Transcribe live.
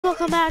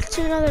Welcome back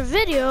to another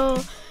video.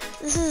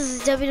 This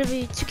is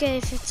WWE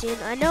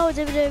 2K15. I know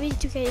WWE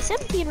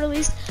 2K17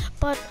 released,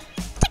 but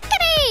take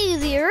it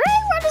easy, right?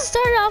 We're gonna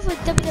start off with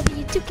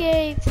WWE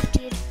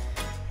 2K15.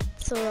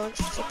 So let's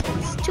just play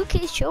this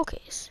 2K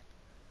Showcase.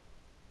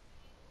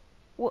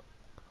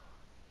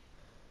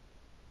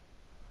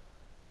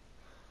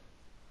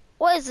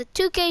 What is the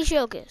 2K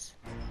Showcase?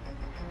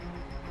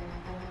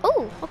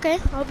 Oh, okay.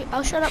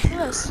 I'll shut up for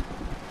this.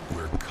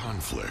 Where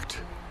conflict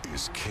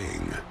is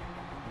king.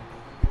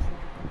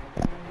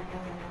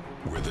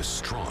 Where the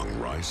strong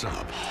rise up.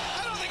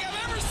 I don't think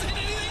I've ever seen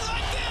anything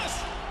like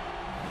this!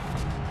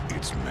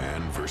 It's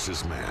man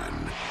versus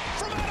man.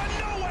 From out of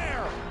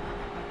nowhere!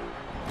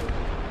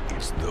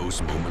 It's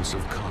those moments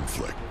of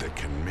conflict that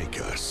can make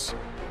us,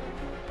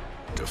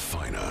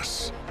 define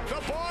us.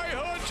 The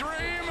boyhood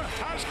dream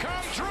has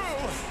come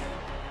true!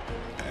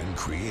 And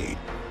create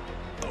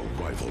a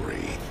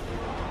rivalry.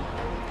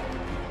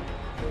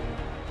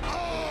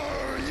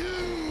 Are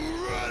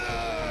you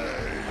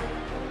ready?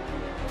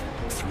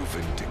 Through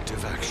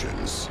vindictive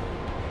actions.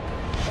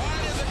 Why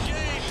did the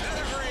game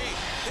pedigree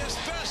his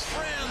best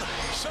friend,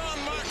 Shawn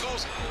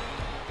Michaels?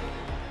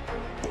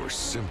 Or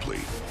simply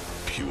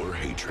pure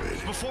hatred.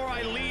 Before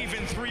I leave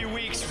in 3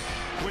 weeks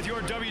with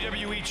your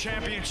WWE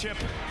Championship,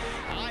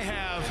 I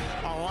have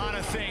a lot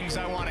of things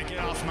I want to get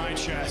off my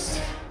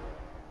chest.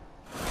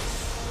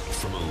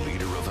 From a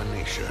leader of a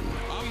nation.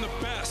 I'm the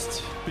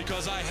best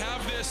because I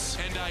have this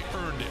and I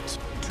earned it.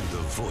 To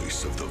the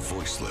voice of the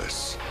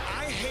voiceless.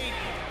 I hate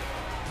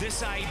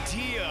this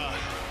idea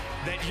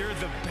that you're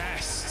the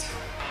best,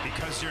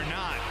 because you're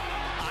not.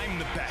 I'm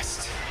the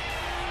best.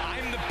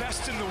 I'm the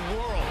best in the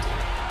world.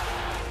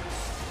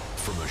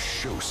 From a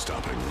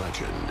show-stopping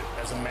legend.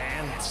 As a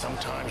man,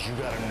 sometimes you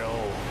gotta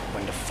know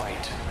when to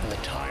fight, and the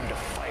time to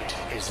fight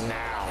is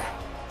now.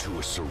 To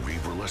a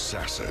cerebral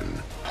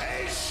assassin.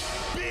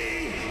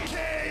 HBK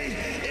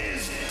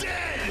is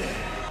dead!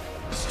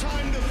 It's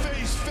time to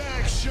face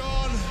facts,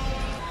 Shawn.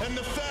 And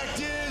the fact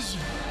is,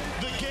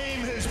 the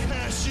game has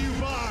passed you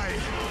by.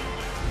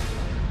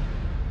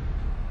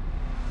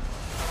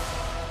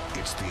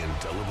 It's the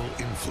indelible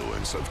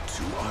influence of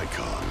two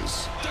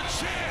icons. The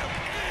champ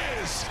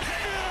is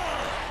here!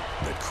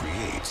 That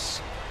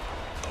creates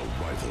a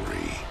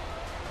rivalry.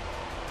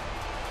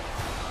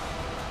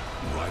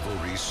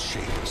 Rivalries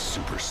shape a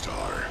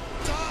superstar.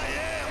 I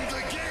am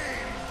the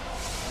game.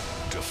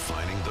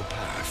 Defining the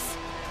path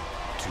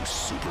to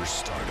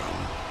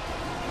superstardom.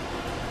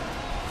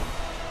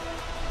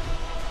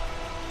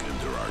 And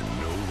there are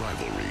no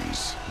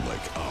rivalries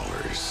like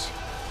ours.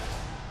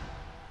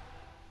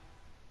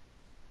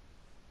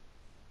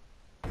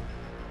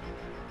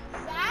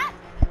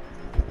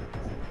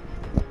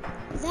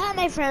 That,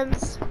 my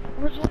friends,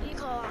 was what you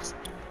call awesome.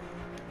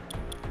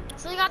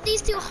 So you got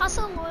these two: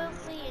 hustle,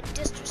 loyalty, and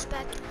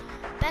disrespect.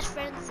 Best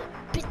friends and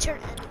bitter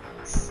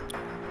enemies.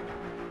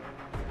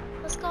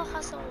 Let's go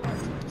hustle,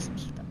 loyalty, and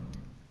disrespect.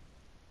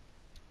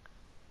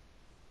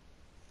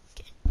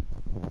 Okay.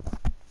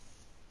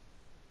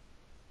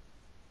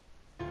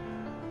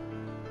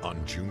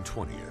 On June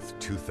 20th,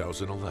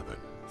 2011,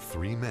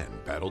 three men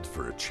battled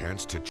for a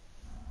chance to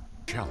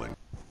challenge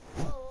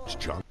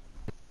John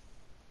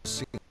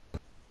Cena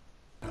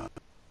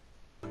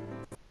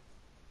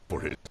for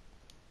his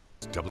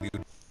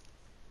WWE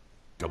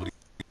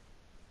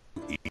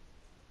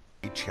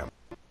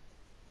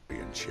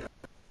Championship.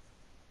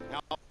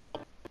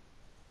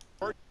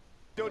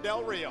 Alberto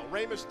Del Rio,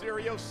 Rey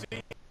Mysterio,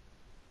 CM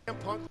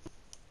Punk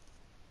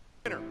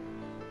winner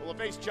will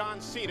face John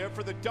Cena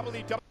for the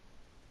WWE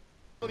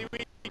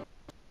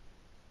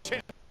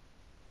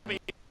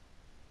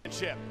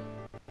Championship.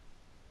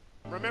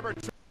 Remember,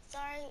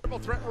 Sorry. triple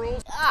threat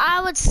rules. I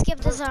would skip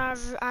this I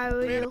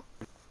would you.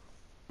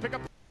 Pick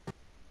up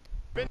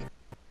pin,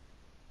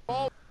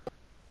 all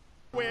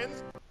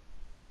wins.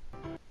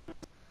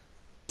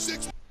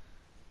 6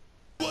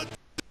 But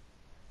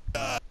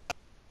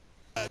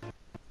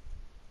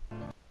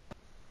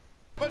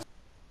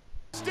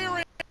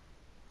Mysterio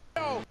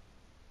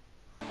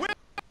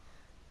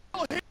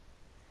will he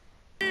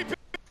be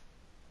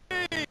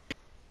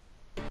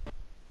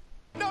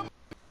number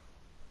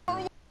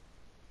one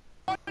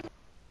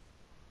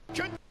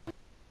contender?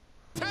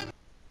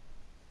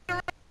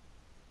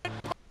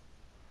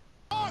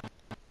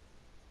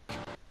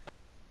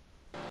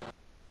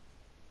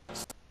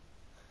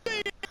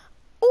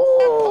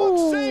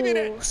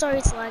 Ooh, sorry,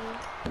 it's lagging.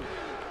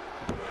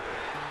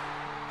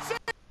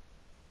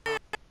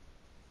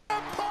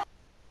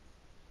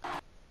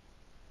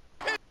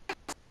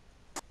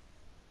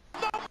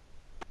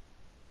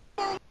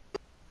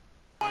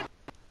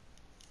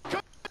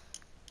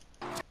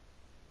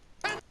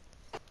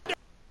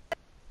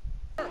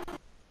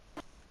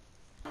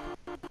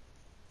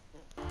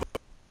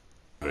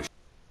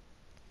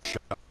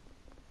 Shot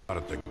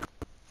at the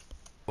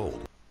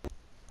gold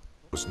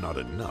was not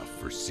enough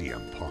for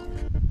CM Punk.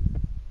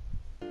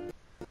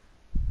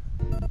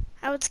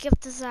 I would skip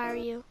this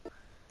Zario.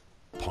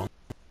 Punk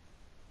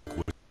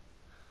was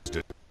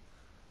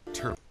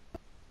determined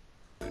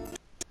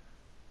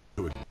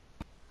to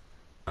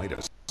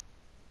a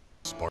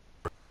spark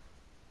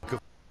of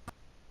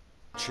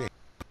change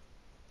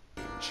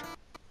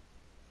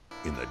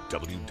in the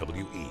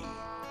WWE.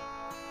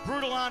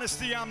 Brutal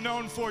honesty I'm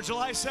known for.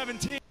 July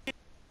 17th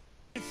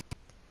is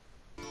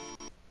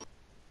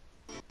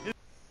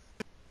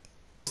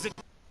the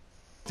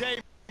day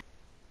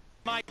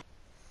my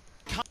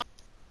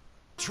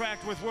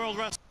contract with World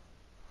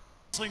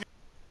Wrestling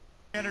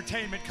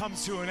Entertainment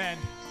comes to an end.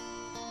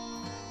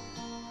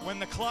 When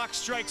the clock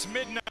strikes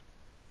midnight,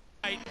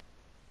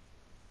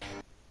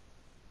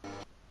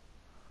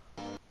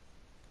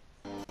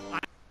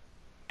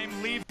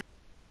 I'm leaving.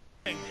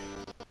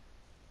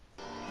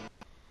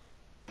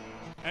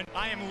 And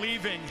I am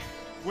leaving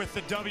with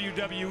the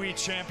WWE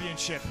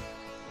Championship.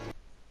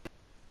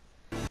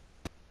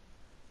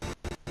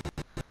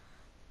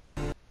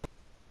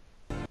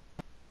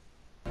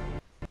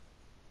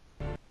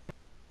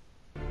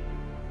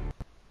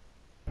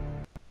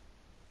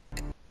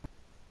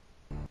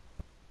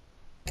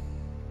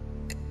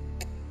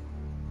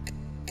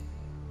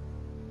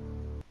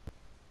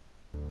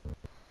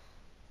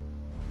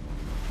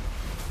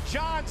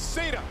 John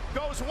Cena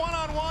goes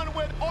one-on-one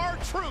with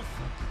R-Truth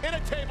in a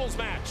tables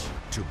match.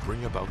 To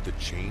bring about the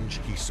change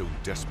he so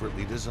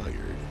desperately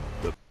desired,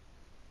 the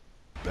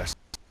best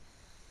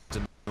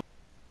in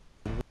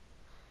the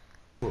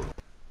world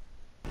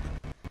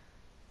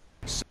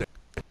set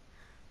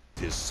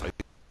his sights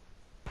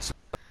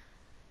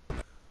on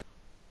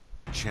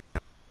the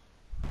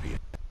champion.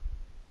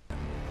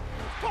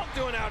 What's Punk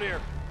doing out here?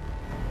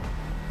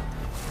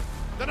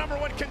 The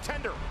 #1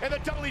 contender and the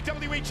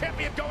WWE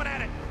champion going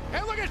at it.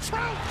 And look at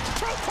Truth!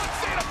 Truth puts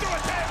Cena through a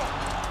table!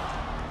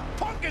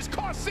 Punk has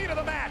cost Cena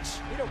the match!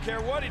 He don't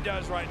care what he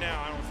does right now,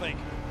 I don't think.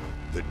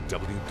 The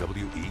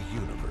WWE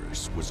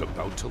Universe was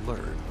about to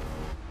learn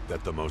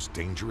that the most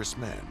dangerous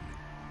men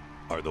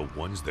are the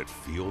ones that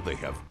feel they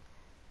have...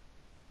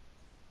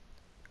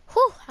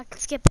 Whew, I can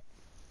skip it.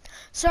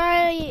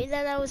 Sorry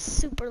that was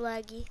super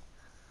laggy.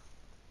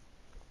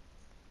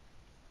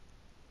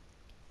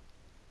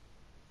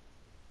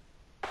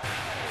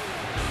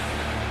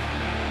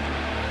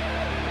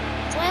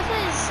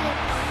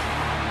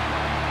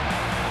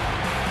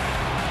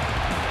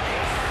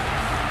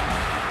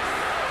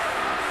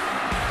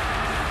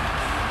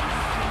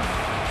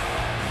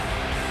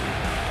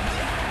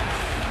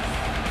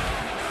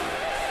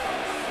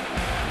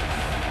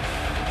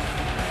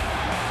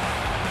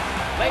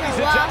 Ladies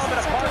and gentlemen,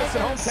 a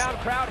partisan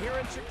hometown crowd here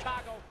in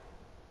Chicago.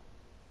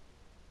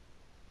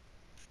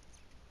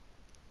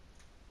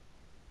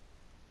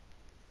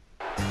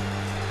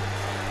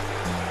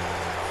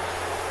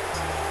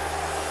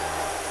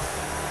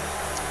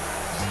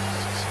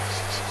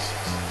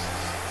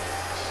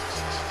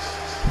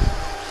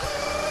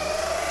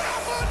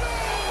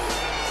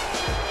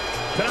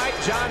 Tonight,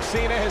 John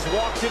Cena has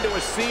walked into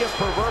a sea of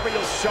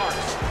proverbial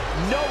sharks.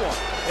 No one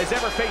has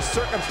ever faced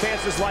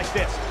circumstances like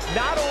this.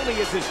 Not only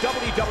is his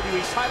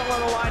WWE title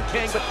on the line,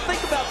 King, but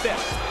think about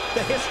this.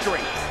 The history,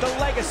 the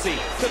legacy,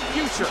 the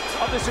future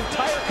of this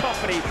entire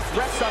company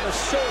rests on the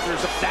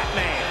shoulders of that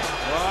man.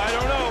 Well, I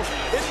don't know.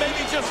 It may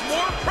be just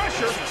more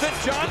pressure that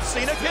John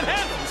Cena can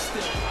handle.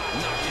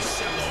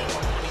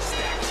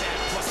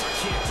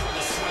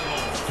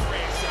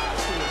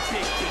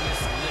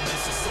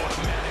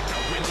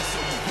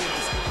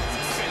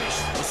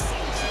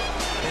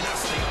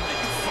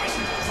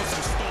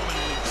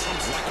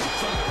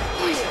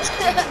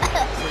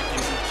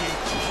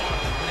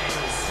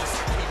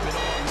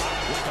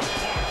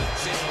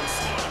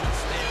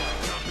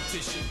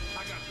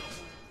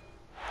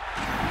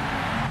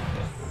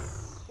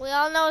 We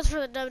all know it's for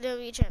the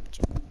WWE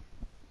Championship.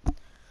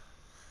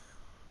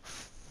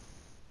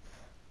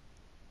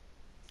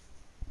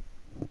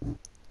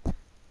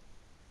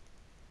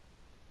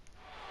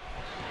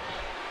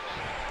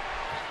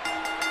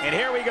 And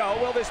here we go.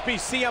 Will this be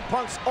CM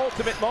Punk's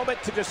ultimate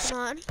moment to Come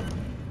on.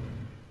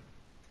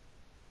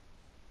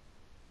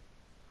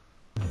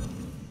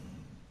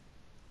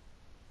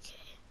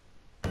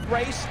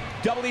 race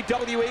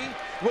WWE?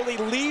 Will he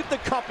leave the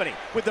company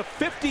with a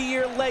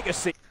 50-year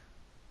legacy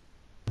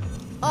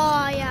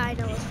Oh, yeah, I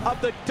know. of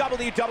the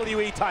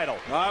WWE title?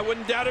 I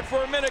wouldn't doubt it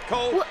for a minute,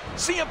 Cole. What?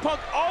 CM Punk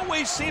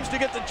always seems to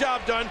get the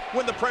job done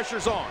when the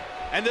pressure's on.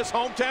 And this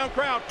hometown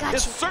crowd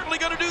is certainly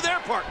going to do their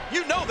part.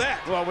 You know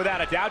that. Well,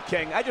 without a doubt,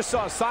 King. I just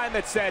saw a sign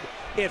that said,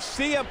 if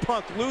CM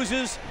Punk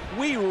loses,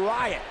 we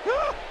riot.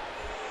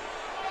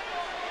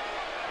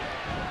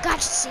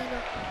 Gotcha,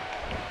 Cena.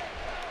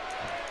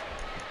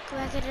 Go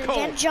back at it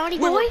Cole, again, Johnny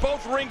we Boy. were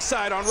both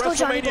ringside on Let's go,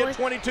 Johnny WrestleMania Boy.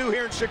 22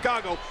 here in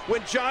Chicago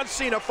when John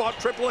Cena fought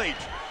Triple H.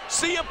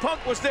 CM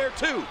Punk was there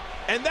too,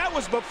 and that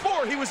was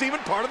before he was even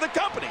part of the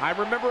company. I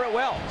remember it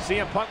well.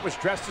 CM Punk was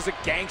dressed as a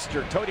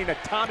gangster, toting a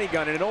Tommy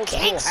gun and an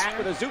old-school hat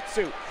with a zoot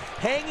suit,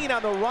 hanging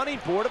on the running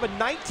board of a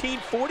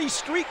 1940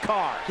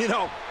 streetcar. You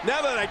know,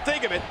 now that I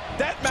think of it,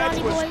 that match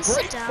Johnny was Boy, great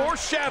sit down.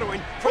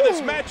 foreshadowing for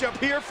this matchup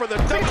here for the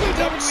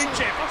WWE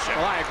Championship.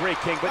 Well, I agree,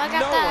 King, but I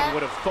got no that. one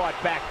would have thought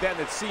back then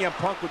that CM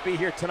Punk would be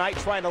here tonight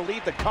trying to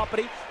lead the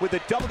company with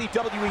the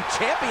WWE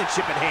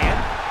Championship in hand.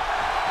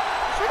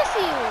 I've heard a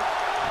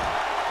few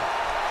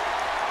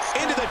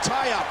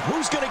tie-up.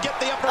 Who's going to get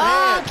the upper Oh,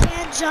 hand?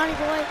 can Johnny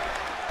Boy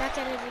back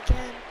at it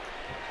again?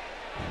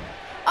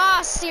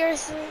 Oh,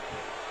 seriously.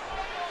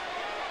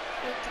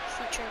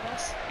 Feature of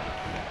us.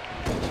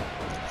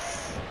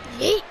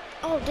 Yeet.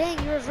 Oh, dang,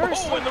 you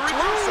reversed. Oh, and the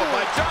reversal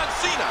by John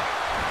Cena.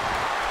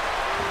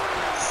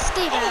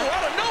 Stay back. Oh,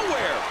 out of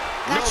nowhere.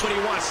 Gotcha. Nobody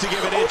wants to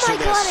give an inch Oh of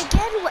my this. god,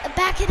 again,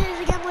 back at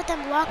it again with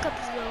them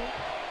lockups, though.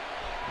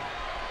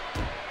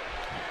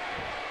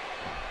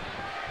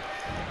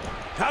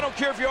 I don't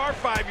care if you are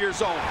 5 years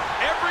old.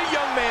 Every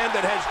young man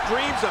that has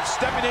dreams of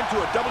stepping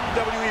into a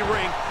WWE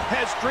ring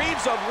has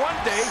dreams of one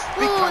day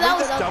becoming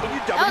the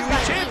WWE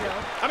champion.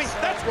 I mean,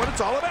 that's what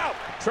it's all about.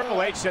 Triple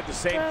H said the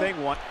same thing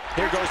once.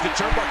 Here goes the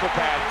turnbuckle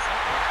pad.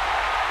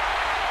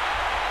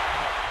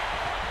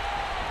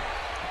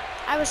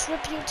 I was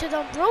ripping you to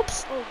the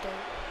ropes. Oh, dang.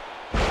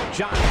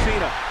 John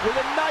Cena with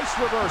a nice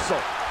reversal.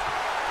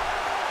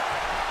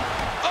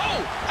 Oh,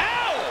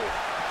 ow!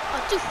 Oh,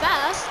 too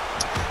fast.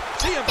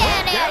 CM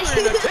Punk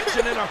gathering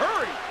attention in a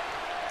hurry.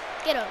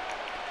 Get up.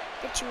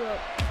 Get you up.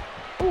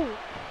 Ooh.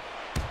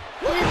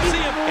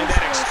 And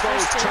that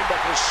exposed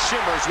turnbuckle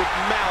shimmers with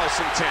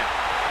malice intent.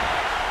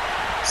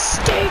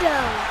 Stay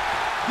down.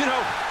 You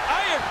know,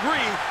 I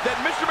agree that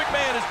Mr.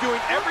 McMahon is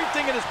doing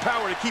everything in his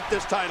power to keep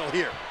this title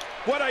here.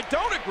 What I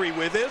don't agree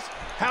with is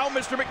how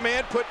Mr.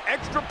 McMahon put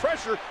extra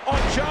pressure on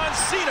John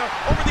Cena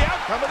over the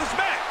outcome of this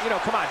match. You know,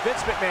 come on,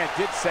 Vince McMahon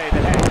did say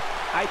that, hey,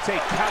 I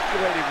take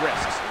calculated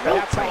risks.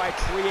 That's how I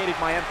created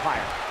my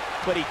empire.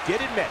 But he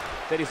did admit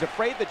that he's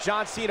afraid that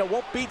John Cena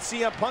won't beat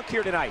CM Punk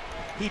here tonight.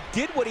 He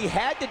did what he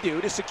had to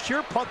do to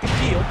secure Punk a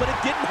deal, but it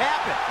didn't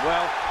happen.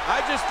 Well,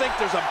 I just think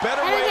there's a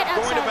better way of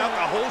going about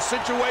the whole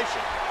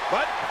situation.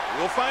 But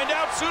we'll find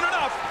out soon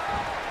enough.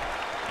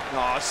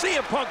 Aw,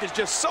 CM Punk is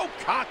just so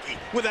cocky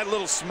with that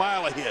little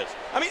smile of his.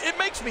 I mean, it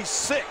makes me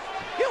sick.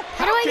 You know,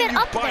 how can you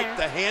bite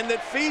the hand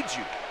that feeds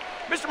you?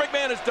 Mr.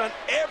 McMahon has done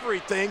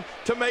everything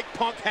to make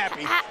Punk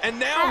happy, and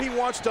now he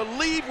wants to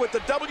leave with the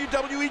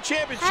WWE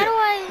Championship,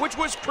 which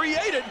was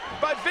created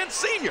by Vince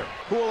Sr.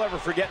 Who will ever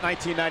forget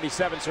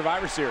 1997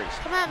 Survivor Series?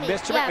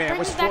 Mr. Yeah, McMahon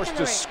was forced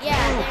to screw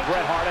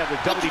Bret Hart out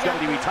of the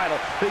WWE title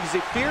because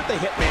he feared the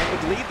Hitman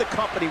would leave the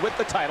company with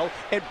the title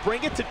and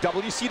bring it to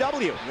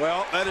WCW.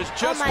 Well, that is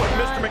just what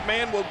Mr.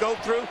 McMahon will go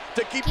through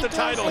to keep the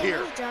title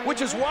here,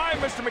 which is why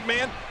Mr.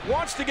 McMahon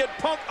wants to get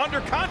Punk under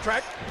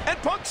contract, and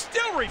Punk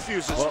still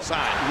refuses to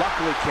sign.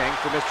 Luckily, King,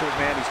 for Mr.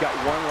 McMahon, he's got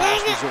one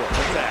last resort.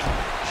 What's that?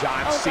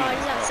 John Cena.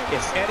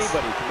 If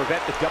anybody can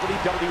prevent the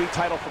WWE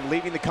title from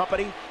leaving the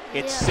company,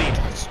 it's Cena.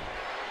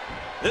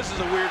 This is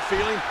a weird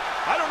feeling.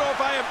 I don't know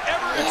if I have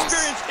ever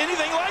experienced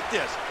anything like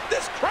this.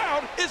 This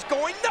crowd is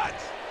going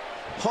nuts.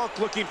 Punk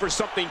looking for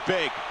something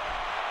big.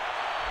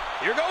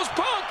 Here goes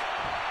Punk.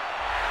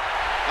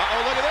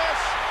 Uh-oh, look at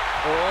this.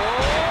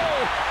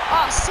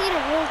 Oh, Cena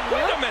rolled me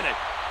Wait up. a minute.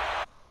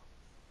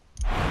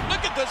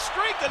 Look at the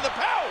strength and the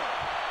power.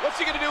 What's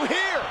he going to do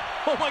here?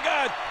 Oh, my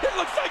God. It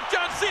looks like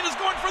John Cena's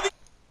going for the...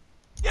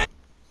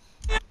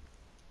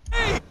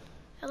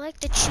 I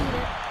like to cheat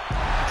it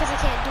because I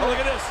can't do it.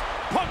 Look at this.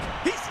 Punk,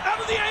 he's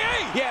out of the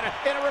AA. Yeah,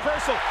 and a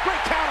reversal.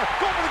 Great counter.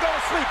 Going for the go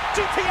to sleep.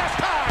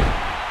 GTS time.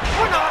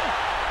 Or not.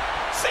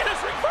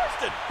 Cena's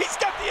reversed it. He's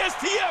got the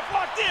STF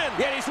locked in.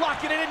 Yeah, he's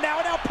locking it in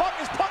now. And now Punk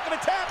is going to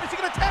tap. Is he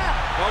going to tap?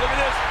 Oh, look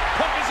at this.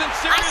 Punk is in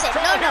serious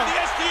trouble. No.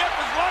 The STF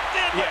is locked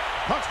in. Yeah,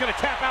 Punk's going to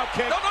tap out,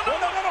 King. No,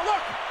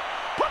 look.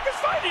 Punk is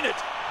fighting it.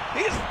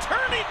 He is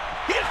turning.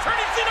 He is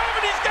turning Cena over,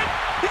 and he's got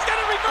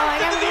it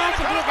reversed into the end.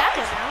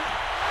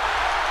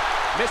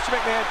 Mr.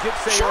 McMahon did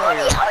say Johnny,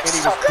 earlier, how and he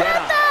so was good dead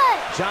at on.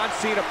 that? John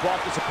Cena brought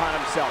this upon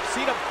himself.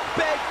 Cena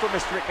begged for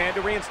Mr. McMahon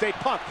to reinstate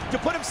Punk, to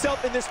put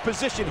himself in this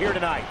position here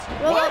tonight.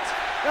 What?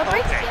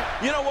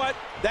 You know what?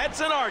 That's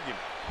an argument.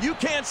 You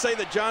can't say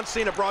that John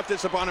Cena brought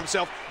this upon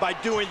himself by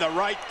doing the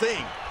right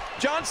thing.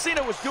 John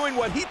Cena was doing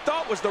what he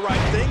thought was the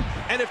right thing,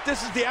 and if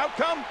this is the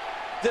outcome,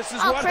 this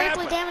is what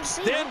happened.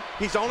 Then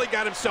he's only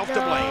got himself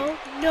to blame.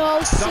 No,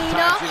 Cena.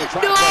 Sometimes when you're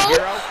trying to play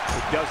hero,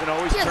 it doesn't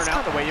always turn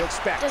out the way you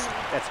expect.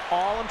 That's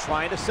all I'm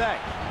trying to say.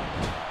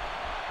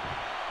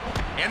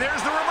 And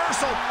there's the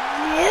reversal.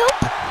 Nope.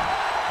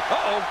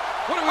 Uh-oh.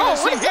 What are we going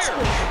to see here?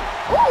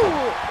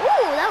 Ooh,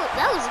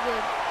 that was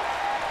good.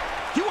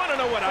 You want to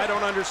know what I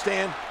don't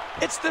understand?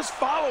 It's this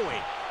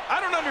following.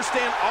 I don't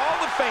understand all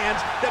the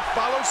fans that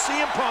follow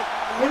CM Punk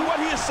when what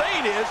he is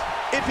saying is,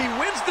 if he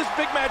wins this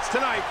big match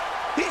tonight,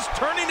 he's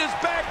turning his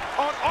back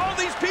on all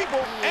these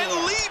people and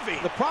leaving.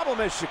 The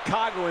problem is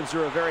Chicagoans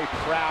are a very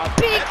proud.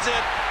 That's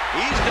it.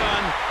 He's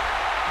done.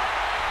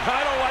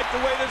 I don't like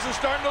the way this is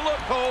starting to look,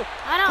 Cole.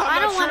 I'm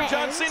not sure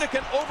John Cena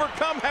can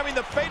overcome having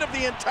the fate of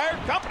the entire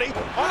company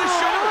on his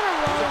shoulders.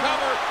 The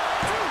cover.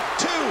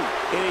 2.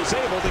 And he's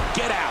able to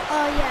get out.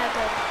 Oh, yeah,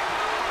 good.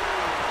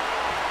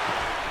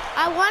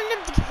 I wanted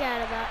him to get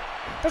out of that.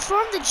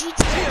 Perform the GTS.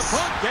 CM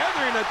Punk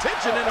gathering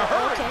attention in a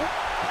hurry. Okay.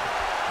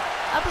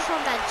 I'll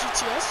perform that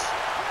GTS.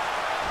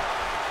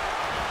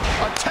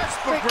 A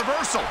textbook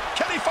reversal.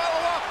 Can he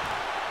follow up?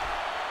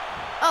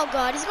 Oh,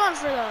 God. He's going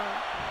for the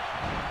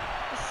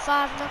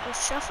 5-knuckle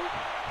shuffle,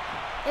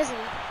 isn't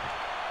he?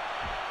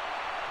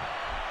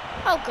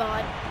 Oh,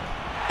 God.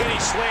 And he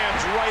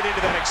slams right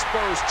into that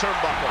exposed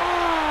turnbuckle.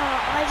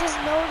 Oh, I just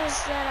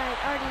noticed that I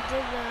already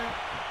did that.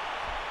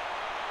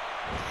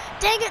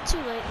 Dang it,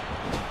 too late.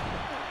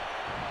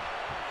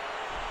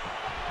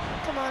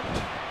 Come on.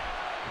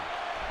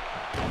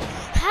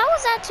 How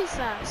was that too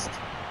fast?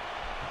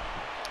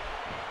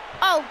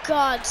 Oh,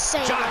 God,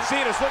 Cena. John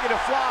Cena's looking to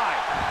fly.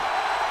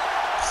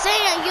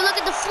 Cena, you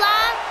looking to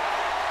fly?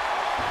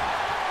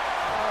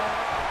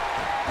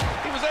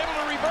 He was able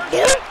to reverse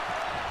it.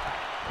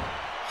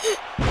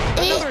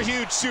 Another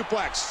huge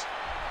suplex.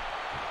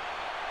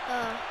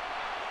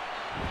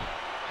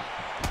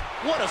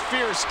 What a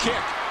fierce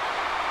kick.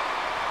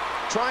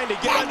 Trying to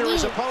get under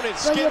his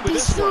opponent's skin with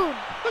this one.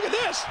 Look at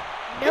this.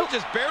 Nope.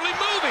 He's just barely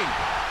moving.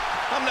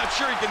 I'm not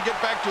sure he can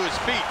get back to his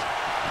feet.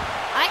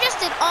 I just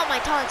did all my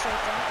taunts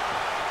right there.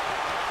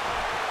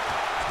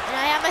 And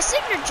I have my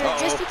signature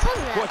just because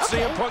of that. What's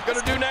CM Punk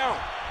gonna do now?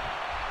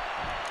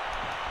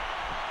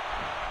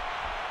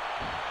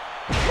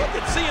 Look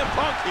at CM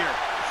Punk here.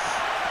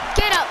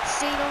 Get up,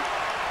 Cena.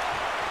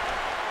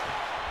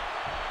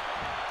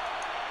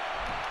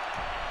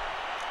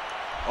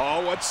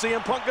 Oh, what's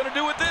CM Punk gonna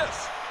do with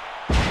this?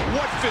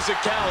 What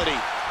physicality.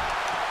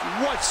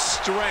 What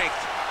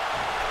strength.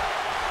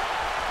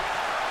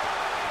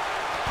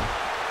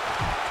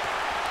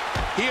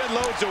 He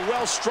unloads a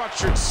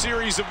well-structured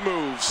series of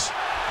moves.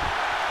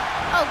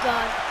 Oh,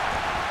 God.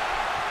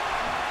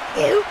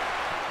 Ew.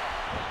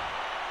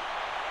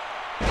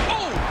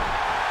 Oh!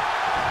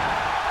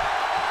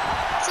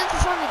 Since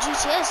before the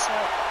GTS, so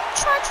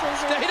charge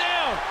finisher. Stay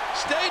down!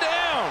 Stay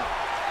down!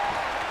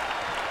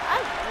 I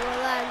blew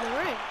that in the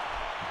ring.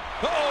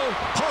 Uh-oh!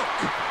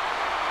 Punk!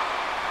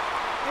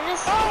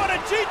 Oh, and a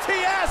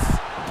GTS!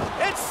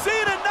 And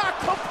Cena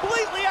knocked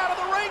completely out of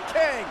the ring,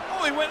 King!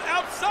 Oh, he went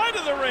outside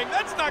of the ring.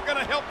 That's not going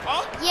to help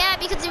Punk. Yeah,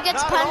 because if he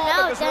gets counted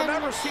out, then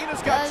remember,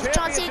 Cena's got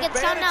John Cena gets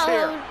counted out,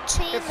 he'll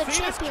retain the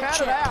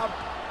championship. Out,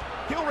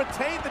 he'll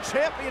retain the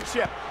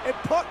championship, and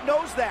Punk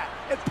knows that.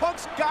 And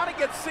Punk's got to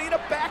get Cena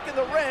back in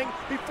the ring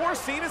before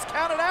Cena's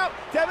counted out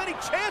to have any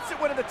chance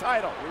at winning the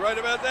title. You're right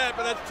about that,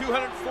 but that's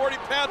 240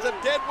 pounds of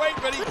dead weight,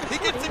 but he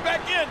gets him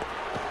back in.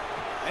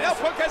 And now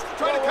Punk has to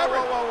try to cover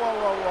it.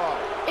 Whoa.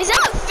 Is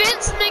that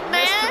Vince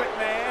McMahon? Mr.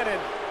 McMahon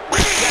and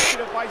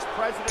Executive Vice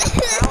President of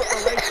Talent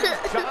Relations,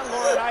 John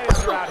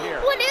Laurinaitis are out here.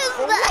 What is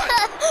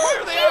that? Why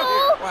are they out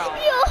here? Well,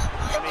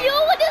 yo,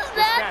 what is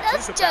that?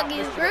 That's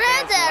Chucky's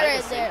right there.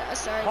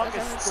 Sorry, Punk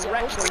is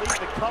threatened to leave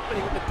the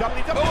company with the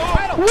WWE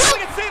title. What?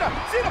 Look at Cena.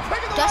 Cena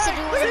picking the Dustin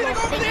leg. doing Cena those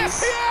going for the things.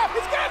 SPF.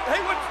 He's got it.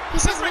 Hey, what? He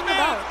says ring the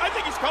McMahon, bell. I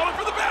think he's calling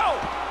for the bell.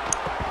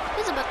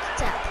 He's about to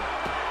tap.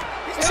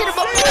 He's hit him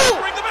up.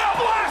 Cena, ring the bell.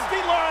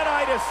 Blasting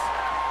Laurinaitis.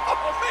 Oh,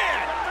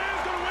 man.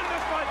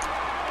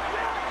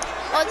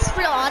 Oh, it's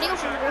real audio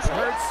from the referee.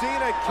 Heard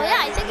Cena. Oh,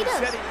 yeah, I think he does.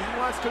 Said he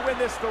wants to win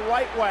this the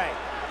right way,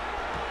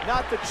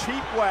 not the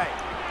cheap way.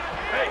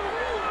 Hey,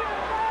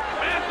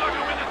 man's not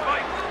going to win this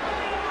fight.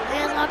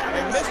 Man's not gonna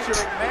win And this Mr.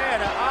 fight.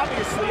 McMahon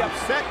obviously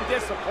upset and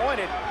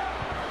disappointed.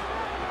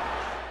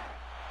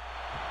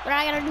 What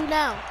I gotta do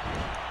now?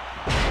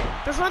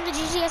 Perform the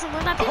GTS and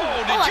win my people.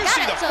 Oh, did I you got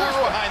see it. the So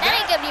force behind that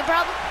that? ain't gonna be a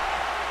problem.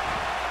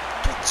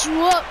 Get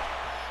you up.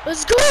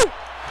 Let's go.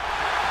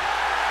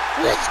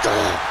 Let's go.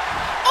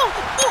 Oh.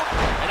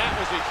 And that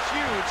was a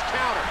huge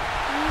counter.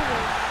 You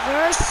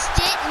reversed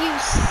it, you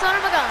son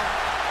of a gun.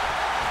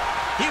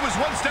 He was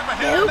one step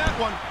ahead on that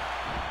one.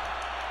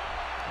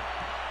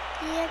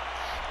 Yeah.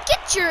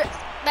 Get your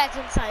back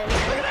inside.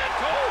 Look at that,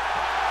 Cole.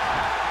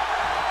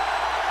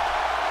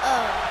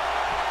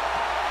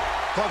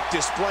 Punk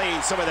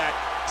displaying some of that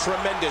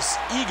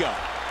tremendous ego.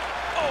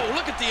 Oh,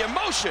 look at the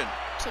emotion.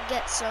 To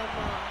get some.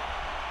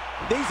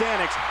 These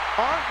annex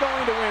aren't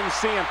going to win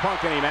CM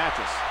Punk any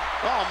matches.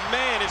 Oh,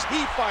 man, is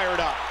he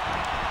fired up.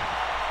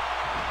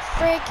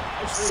 Frig.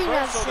 Nice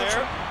reversal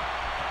there.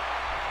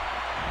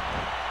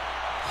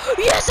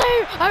 Yes,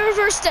 I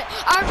reversed it.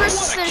 I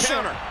reversed What the a finisher.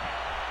 counter.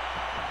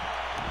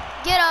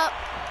 Get up.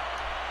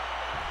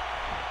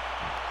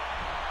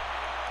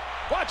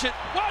 Watch it.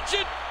 Watch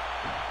it.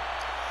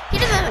 He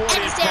doesn't have What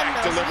any impact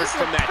stamina. delivered This is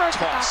from a that perfect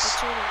toss.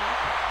 opportunity.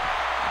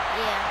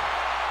 Yeah.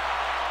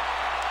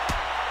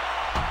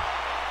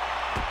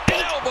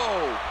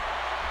 Elbow.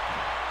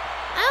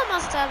 I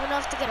almost have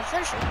enough to get a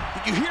finisher.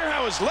 Did you hear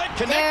how his leg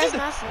There's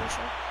connected? my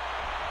finisher.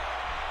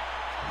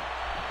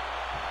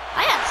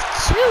 I have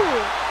two.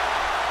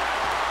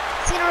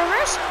 Is he gonna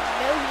reverse?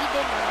 No, he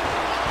did not.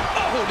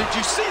 Oh, did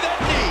you see that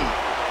knee?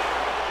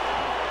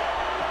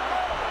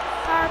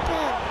 Power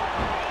pin.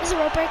 This is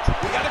a rope break.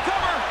 We got a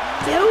cover.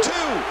 No. 2.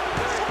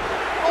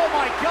 Oh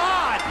my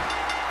God!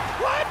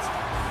 What?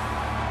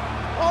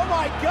 Oh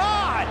my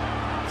God!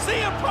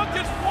 CM Punk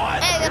just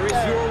won. Hey, Here is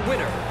your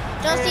winner.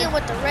 don't see him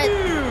with the red.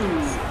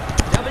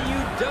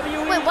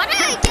 WWE. Wait, why did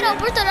I get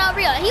Alberto Del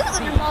Rio? He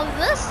wasn't involved in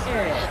this.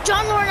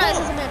 John Laurinaitis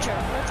is a mentor.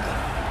 Let's go.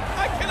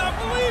 I cannot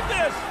believe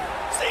this.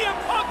 CM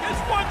Punk has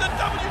won the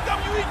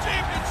WWE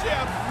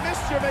Championship.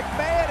 Mr.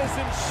 McMahon is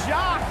in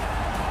shock.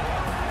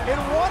 In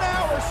 1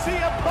 hour,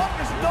 CM Punk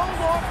is no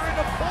longer an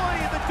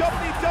employee of the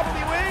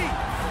WWE.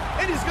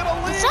 and he's going to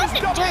leave his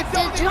John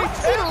WWE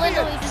Cena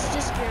literally just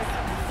disappeared.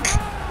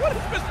 What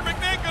is Mr.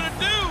 McMahon going to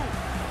do?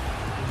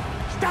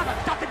 Stop it!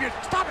 Stop the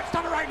music! Stop it!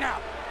 Stop it right now!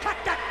 Cut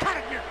that! Cut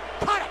it here!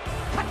 Cut it!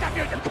 Cut that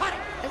music! Cut it!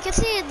 I can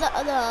see the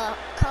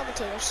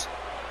commentators.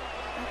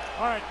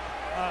 All right,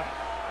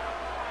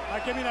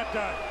 give me that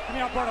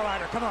Alberta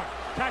ladder. Come on,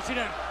 cash it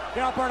in.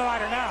 Get Alberta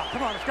ladder now.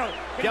 Come on, let's go.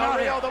 Get Del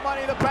Rio, the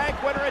Money in the Bank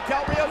winner, and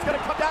Del Rio's going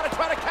to come down and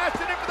try to cash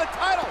it in for the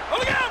title. Oh,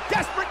 look out!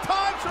 Desperate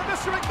times for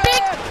Mr.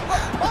 McMahon.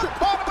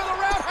 Bottom of the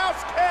roundhouse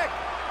kick.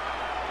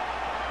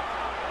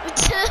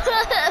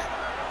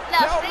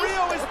 Del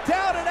Rio is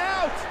down and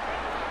out.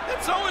 And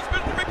so is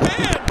Mr.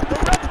 McMahon. The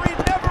referee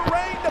never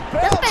rang the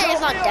bell. This man's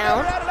not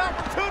down. Never had an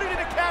opportunity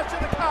to cash in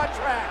the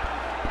contract.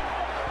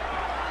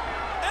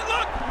 And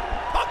look,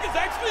 Punk is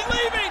actually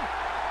leaving.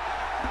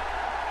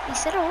 He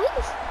said to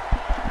leave.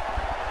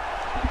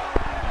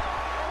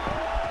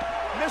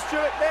 Mr.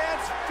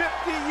 McMahon's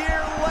 50-year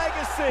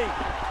legacy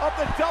of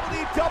the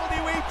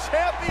WWE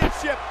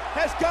Championship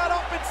has gone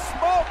up in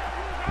smoke.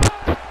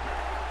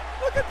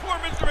 Look at poor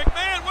Mr.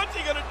 McMahon. What's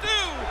he going to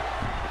do?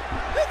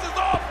 This is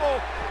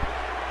awful.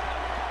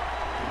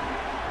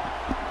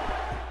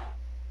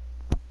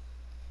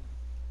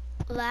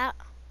 That.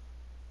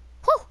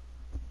 Whew.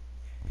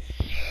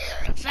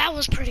 That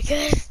was pretty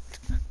good.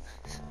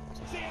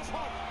 CM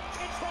Punk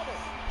in trouble.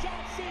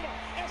 John Cena,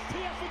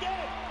 STF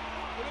again.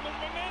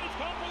 McMahon has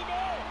come for the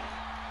bell.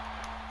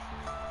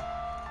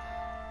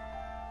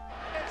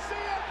 And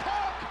CM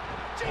Punk.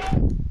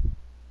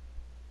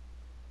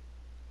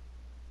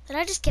 Did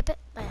I just skip it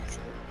by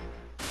accident?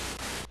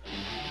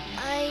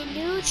 I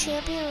knew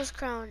champion was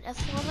crowned. A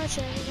former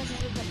champion was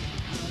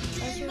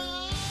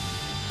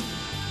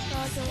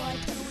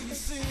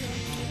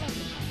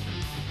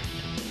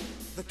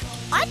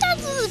I thought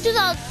this was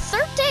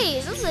 2013.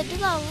 This is a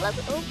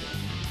 2011. Oh.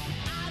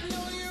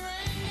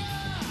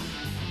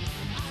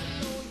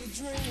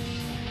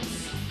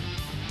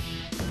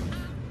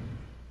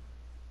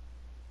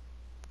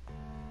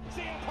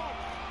 CM Punk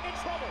in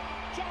trouble.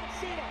 John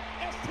Cena,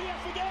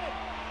 STF again.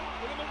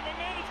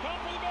 McMahon has come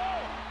for the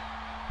bell.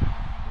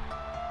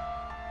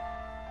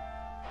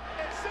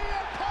 And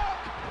CM Punk.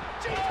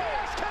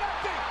 GPS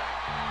connecting.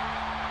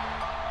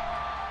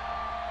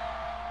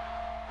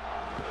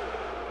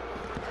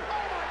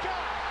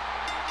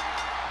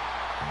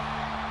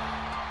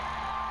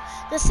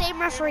 The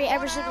same referee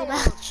every single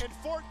match,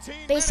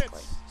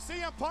 basically.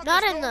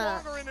 Not in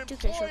the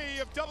 2K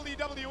show. Of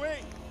WWE.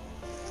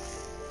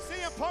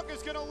 CM Punk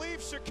is going to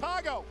leave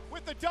Chicago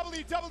with the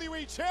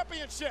WWE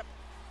Championship.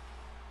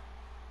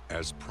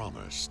 As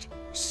promised,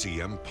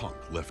 CM Punk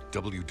left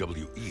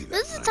WWE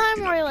This is that the time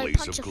night where he in a like blaze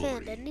punched a of fan,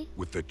 glory, didn't he?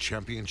 with the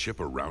championship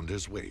around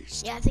his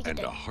waist, Yeah, I think he and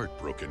did. a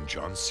heartbroken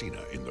John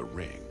Cena in the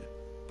ring.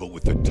 But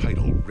with the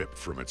title ripped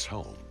from its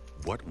home,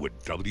 what would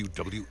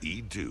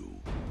WWE do?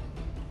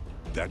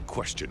 That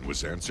question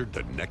was answered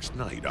the next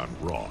night on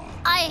Raw.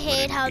 I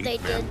hate when how an they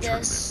eight-man did tournament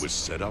this. was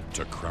set up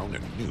to crown a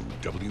new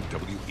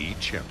WWE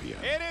champion.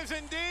 It is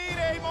indeed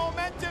a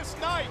momentous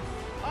night.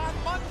 On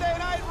Monday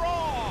Night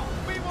Raw,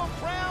 we will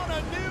crown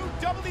a new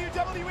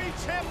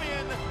WWE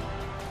champion.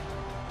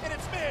 And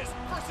it's Miz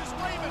versus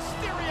Rey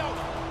Mysterio.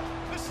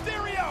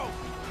 Mysterio,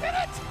 hit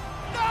it!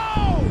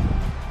 No!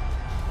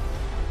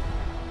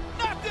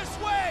 Not this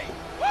way!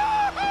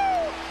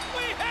 Woohoo!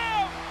 We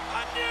have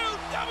a new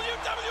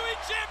WWE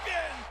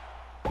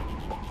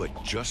champion!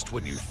 But just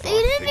when you thought They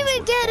didn't things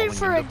even were get it falling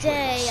for a into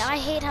day. place, I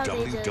hate how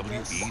they did this.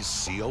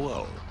 WWE's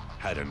COO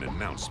had an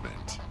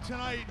announcement.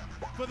 Tonight,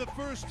 for the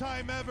first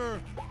time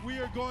ever, we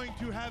are going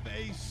to have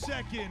a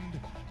second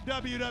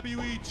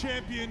WWE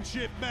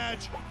Championship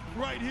match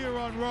right here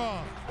on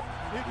Raw.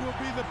 It will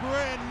be the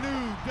brand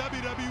new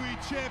WWE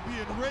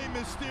Champion Rey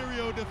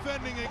Mysterio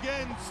defending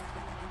against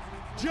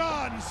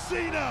John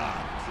Cena.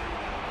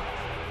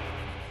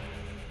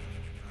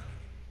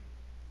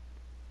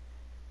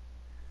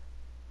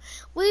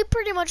 We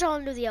pretty much all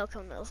knew the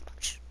outcome of this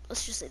match.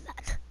 Let's just say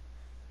that.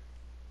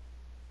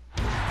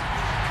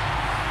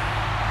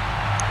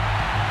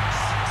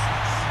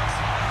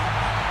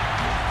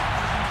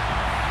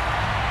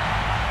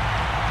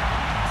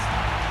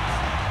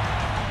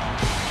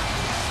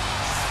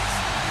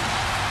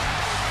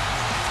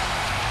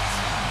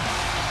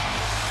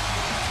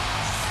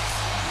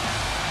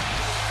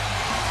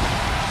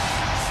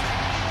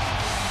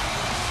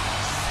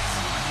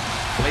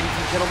 Ladies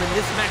and gentlemen,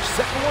 this match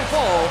set for one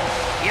fall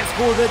is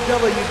for the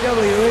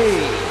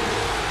WWE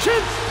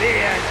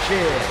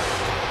Championship.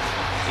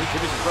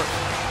 Introducing first,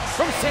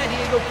 from San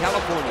Diego,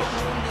 California,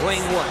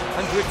 weighing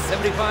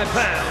 175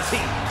 pounds,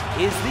 he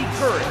is the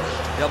current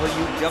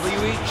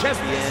WWE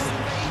Champion,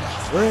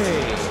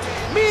 Rey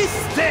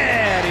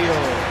Mysterio.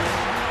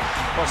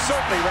 Well,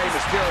 certainly Rey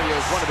Mysterio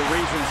is one of the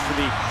reasons for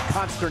the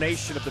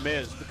consternation of The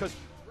Miz, because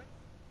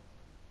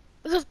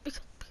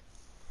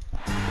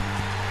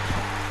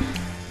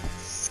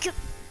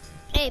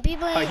Hey,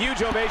 people. a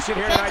huge ovation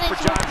here tonight for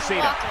John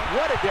Cena.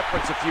 What a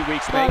difference a few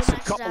weeks makes. A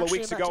couple of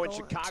weeks ago in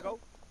Chicago.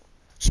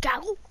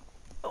 Chicago?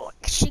 Oh,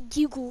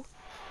 Chicago.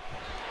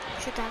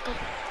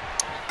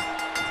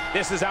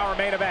 This is our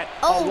main event.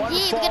 Oh, a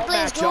one-fall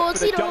matchup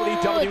for the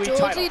WWE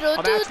title.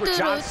 A match where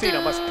John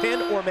Cena must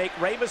pin or make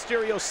Rey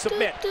Mysterio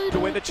submit to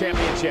win the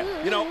championship.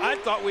 You know, I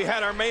thought we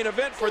had our main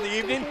event for the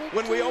evening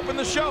when we opened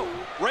the show.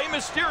 Rey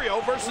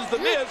Mysterio versus The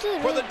Miz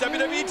for the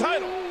WWE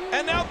title.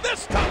 And now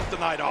this tops the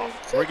night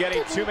off. We're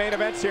getting two main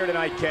events here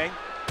tonight, King.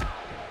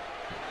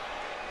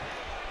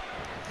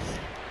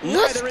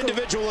 Neither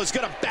individual is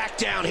going to back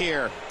down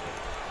here.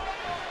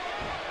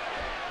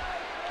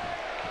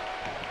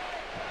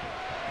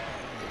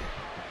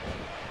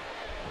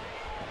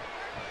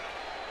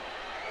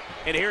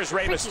 And here's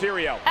Rey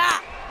Mysterio.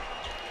 Ah.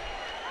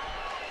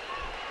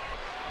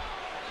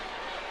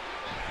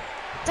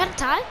 Is that a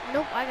tie?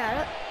 Nope, I got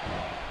it.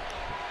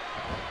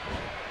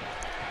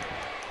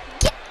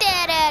 Get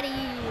that out of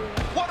here.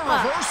 What a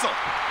reversal.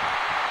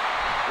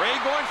 Rey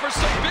going for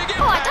some big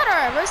impact. Oh, I thought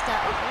I reversed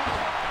that.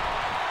 Okay.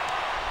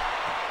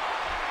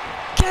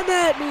 Come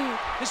at me.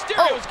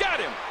 Mysterio's got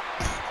him.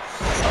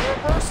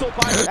 A reversal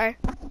by... Sorry.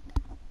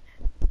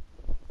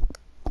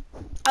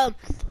 I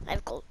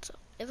have cold, so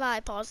if I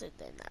pause it,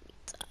 then that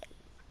means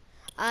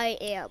I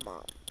am,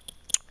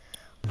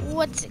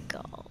 what's it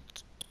called?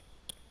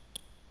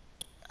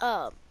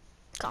 Cough.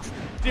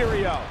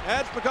 Mysterio.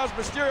 That's because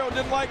Mysterio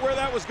didn't like where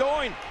that was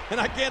going, and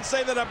I can't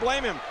say that I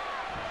blame him.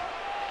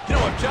 You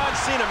know, if John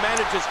Cena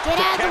manages Get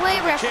to out of the way,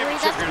 capture the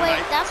referee. championship here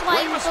tonight, That's why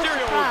Rey you were so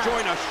Mysterio will surprised.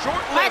 join a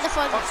short Why list the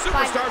fuck of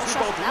superstars who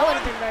both that won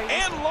would've been very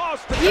and easy.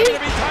 lost the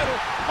WWE title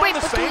on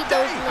the same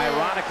day.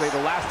 Ironically,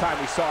 the last time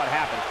we saw it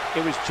happen,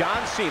 it was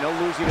John Cena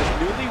losing his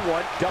newly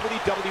won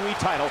WWE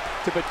title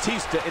to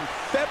Batista in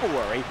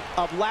February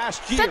of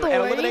last year at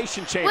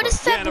Elimination Chamber. What is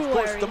February? And of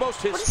course, the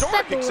most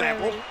historic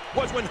example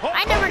was when Hulk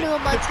I never knew a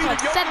Hogan month defeated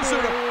called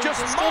Yokozuna February.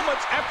 just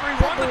moments after he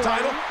won the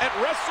title at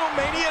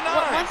WrestleMania 9.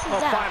 What month is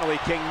Well, that?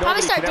 finally, King, Probably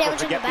nobody start can ever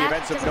damaging forget the the back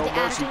events of because No of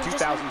the Mercy attitude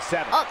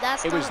 2007. Oh,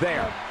 that's it was not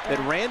there good. that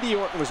Randy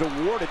Orton was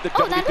awarded the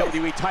Oh, that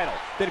WWE title,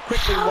 then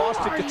quickly How lost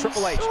it are to you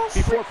Triple H so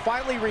before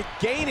finally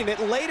regaining it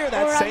later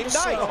that Or I'm same just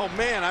night. slow. Oh,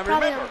 man, I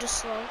Probably remember. I'm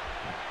just slow.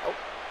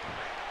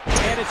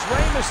 And it's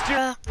Rey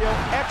Mysterio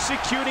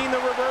executing the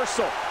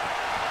reversal.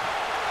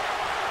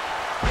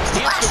 He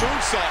hits the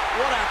moonsault.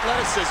 What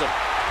athleticism.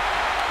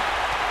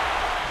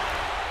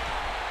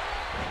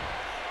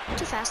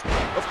 Too fast.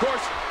 Of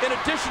course, in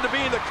addition to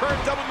being the current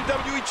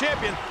WWE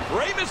champion,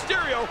 Rey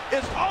Mysterio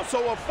is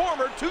also a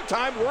former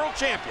two-time world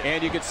champion.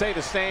 And you could say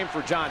the same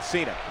for John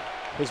Cena.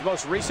 His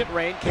most recent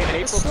reign came in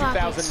April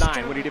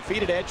 2009 when he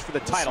defeated Edge for the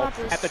title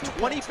at the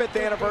 25th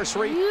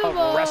anniversary of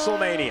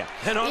WrestleMania.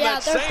 And on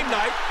that same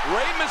night,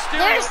 Rey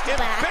Mysterio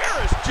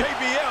embarrassed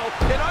JBL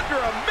in under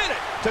a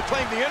minute to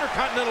claim the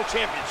Intercontinental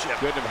Championship.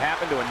 Couldn't have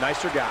happened to a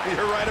nicer guy.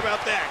 You're right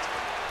about that.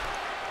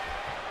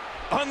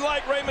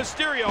 Unlike Rey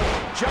Mysterio,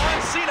 John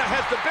Cena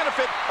has the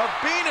benefit of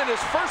being in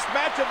his first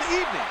match of the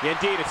evening.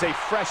 Indeed, it's a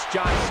fresh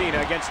John Cena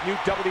against new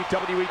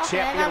WWE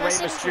champion Rey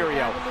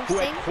Mysterio,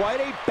 who had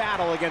quite a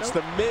battle against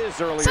The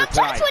Miz earlier Sometimes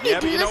tonight. when you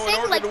do this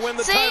thing, like,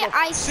 say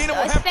I spin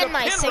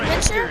my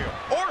signature,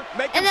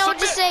 and they'll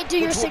just say, do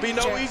your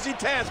signature. Will be no easy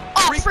task.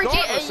 Oh,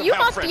 freaking, you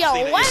must be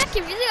a whack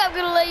if you think I'm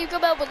going to let you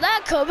come out with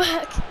that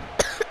comeback.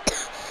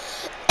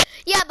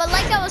 Yeah, but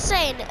like I was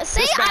saying,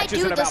 say I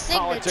do the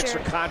signature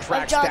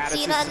of John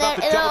Cena, and then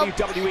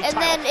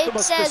it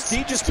says two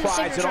signatures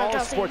of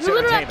John Cena. You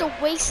literally have to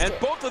waste it. And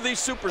both of these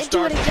superstars and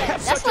do it again.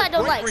 That's what I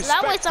don't like. So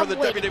that way I'm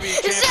winning.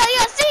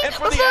 And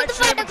for the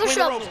action in between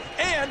the ropes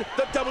and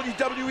the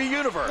WWE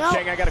Universe. No,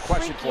 King, I got a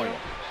question for you.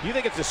 Do you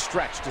think it's a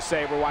stretch to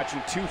say we're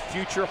watching two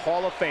future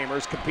Hall of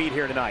Famers compete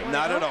here tonight?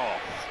 Not at all.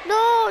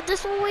 No,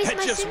 this will waste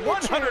my just signature.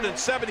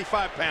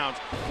 175 pounds,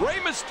 Rey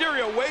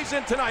Mysterio weighs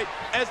in tonight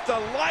as the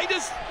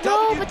lightest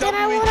WWE but then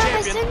I won't have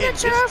my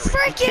signature.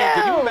 Frick you!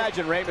 Can you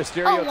imagine Rey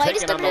Mysterio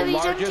taking on the WWE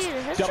largest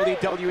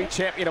WWE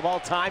champion of all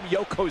time,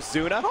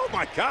 Yokozuna? Oh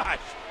my gosh!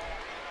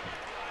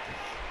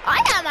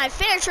 I got my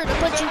finisher to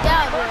put you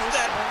down,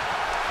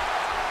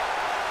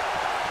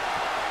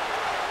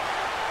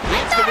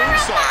 Hits the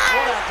moonsault.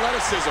 What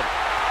athleticism.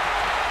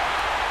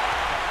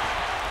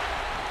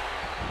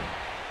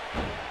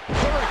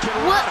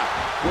 What?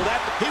 Well,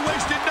 he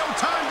wasted no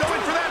time going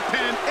for that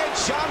pin. And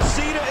John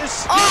Cena is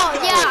still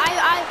going. Yeah,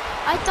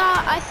 I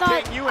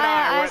thought King, you and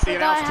I were at the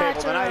announce table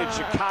tonight in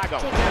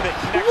Chicago. And the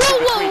connection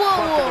between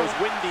Punk and those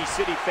Windy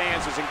City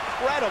fans was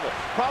incredible.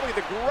 Probably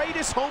the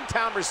greatest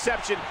hometown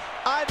reception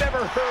I've ever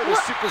heard a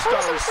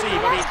superstar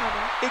receive. I mean,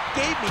 it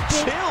gave me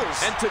chills.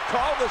 And to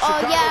call the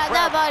Chicago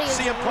crowd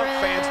CM Punk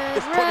fans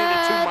is putting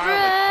it too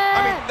mildly. I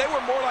mean, they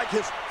were more like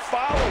his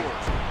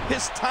followers.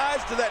 His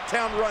ties to that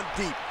town run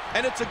deep.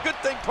 And it's a good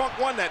thing Punk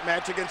won that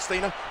match against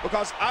Cena,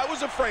 because I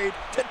was afraid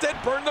that they'd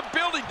burn the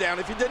building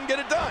down if he didn't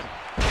get it done.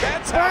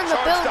 That's how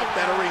charged up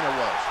that arena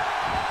was.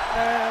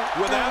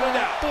 Without a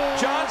doubt,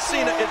 John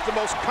Cena is the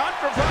most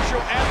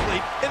controversial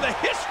athlete in the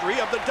history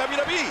of the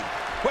WWE.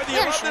 Whether you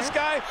love this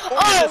guy or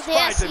you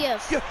despise him,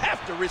 you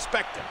have to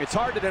respect him. It's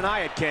hard to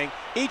deny it, King.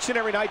 Each and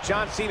every night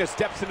John Cena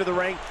steps into the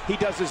ring, he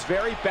does his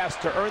very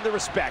best to earn the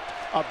respect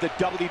of the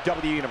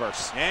WWE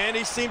Universe. And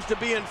he seems to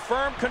be in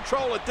firm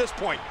control at this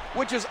point,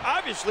 which is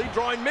obviously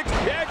drawing mixed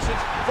reactions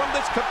from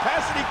this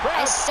capacity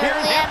crowd here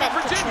in Hampton,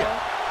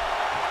 Virginia.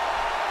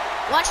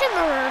 Watch him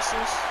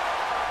reverses.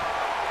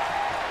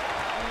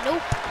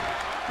 Nope.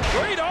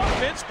 Great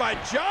offense by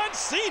John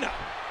Cena.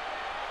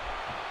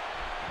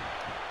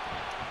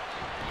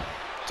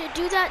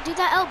 Do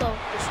that elbow.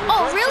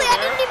 Oh, really? I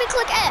didn't even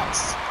click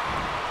X.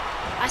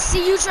 I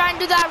see you trying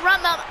to do that run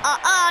up.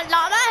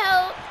 Not my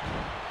help.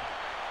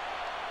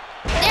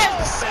 There's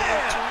the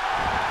signature.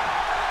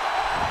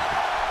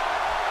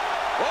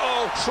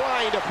 Uh-oh,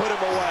 trying to put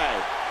him away.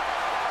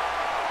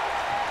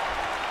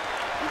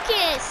 You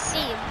can't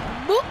see him.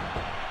 Boop.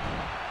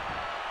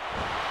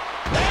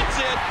 That's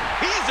it.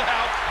 He's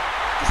out.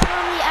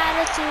 From the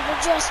attitude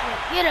adjustment.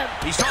 Get him.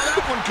 He saw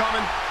that one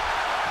coming.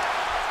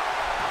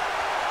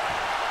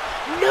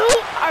 No!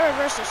 I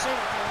reversed the signature.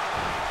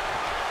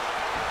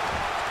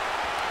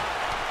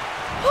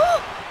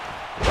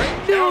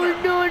 No.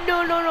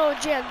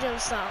 Jam,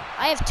 stop.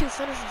 I have 2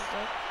 finishes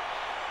though.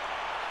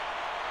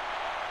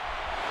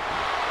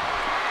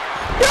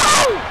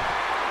 No!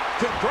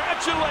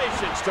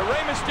 Congratulations to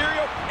Rey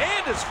Mysterio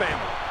and his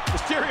family.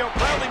 Mysterio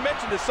proudly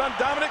mentioned his son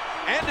Dominic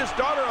and his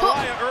daughter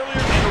Aliyah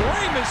earlier, and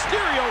Rey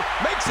Mysterio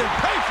makes him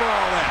pay for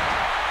all that.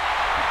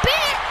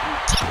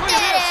 Look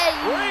at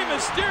this, Rey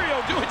Mysterio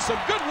doing some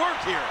good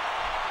work here.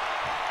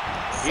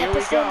 Here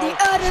we go,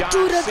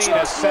 John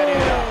Cena setting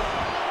it up.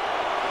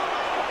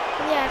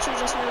 Yeah, actually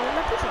just made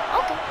my picture.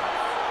 Okay.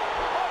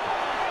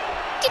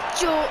 Get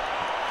your...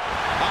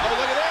 Uh-oh,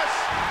 look at this.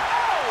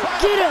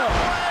 Get him.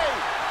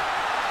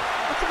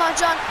 Oh, come on,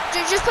 John.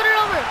 Just put it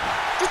over him.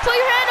 Just put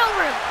your hand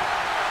over him.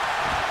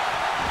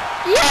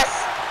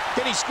 Yes!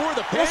 Can he score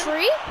the pin?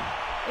 Referee?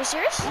 Are you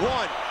serious? 1,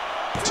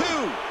 2,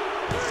 3.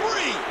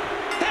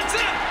 That's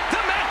it. The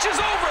match is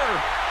over.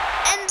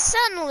 And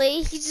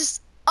suddenly, he's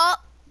just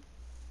up.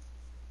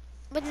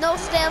 With no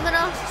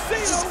stamina.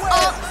 Just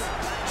up.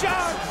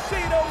 John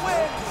Cena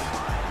wins.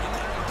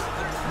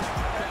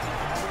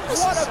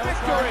 What a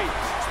victory.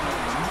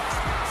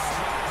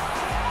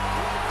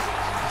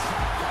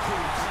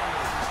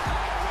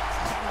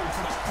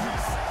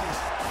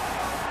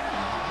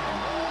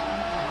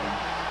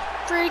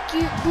 Freak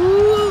you.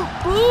 Boo.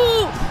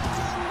 Boo.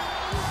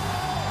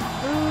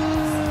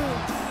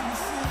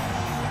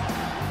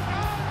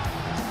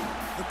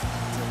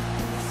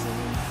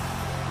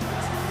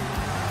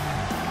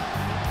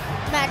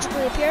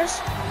 Magically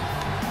appears.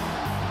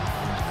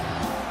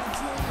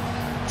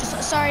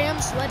 Sorry, I'm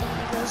sweating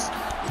because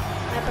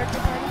my birthday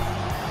party.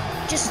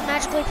 Just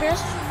magically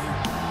appears.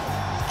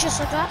 Just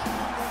like that.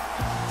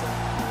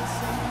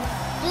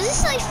 Does this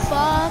say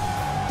fuck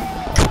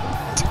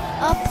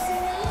up?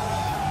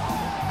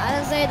 I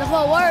didn't say the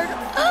full word.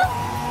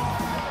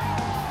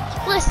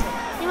 Listen,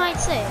 you might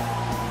say it.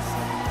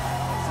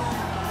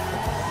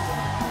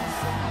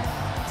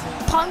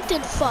 Punked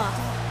and fuck.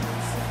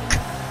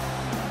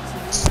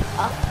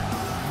 Up.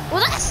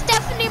 Well, that's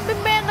Stephanie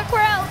McMahon, the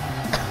crowd.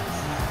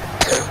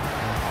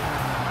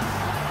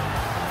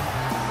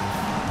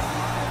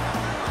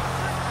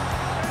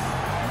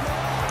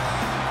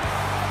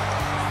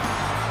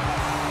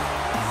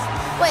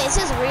 Wait, is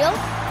this real?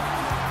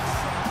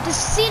 Does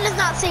Cena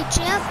not say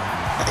champ?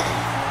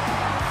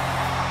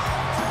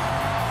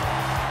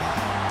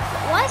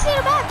 Why is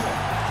Cena back here?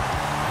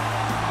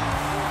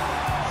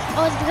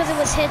 Oh, it's because it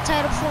was his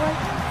title before? I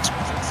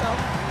think so.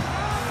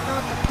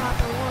 Not the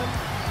proper one.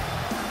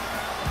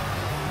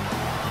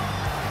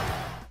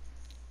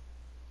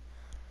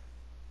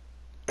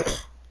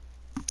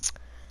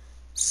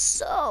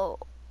 So,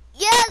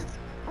 yes,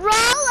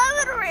 Raw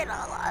 11 ran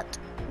a lot.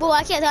 Well,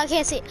 I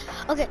can't see it.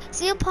 Okay,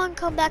 CM Punk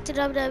come back to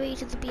WWE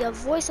to be a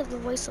voice of the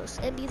voiceless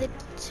and to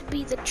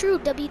be the true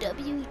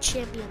WWE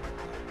champion.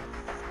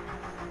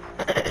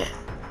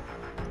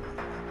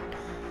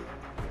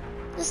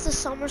 This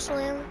is the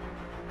SummerSlam.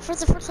 For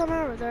the first time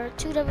ever, there are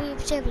 2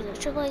 WWE champions.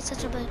 Triple H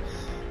sets up a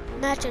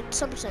match at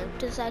SummerSlam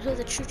to decide who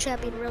the true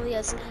champion really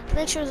is. To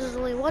make sure there's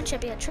only one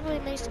champion, Triple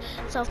H makes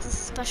himself the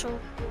special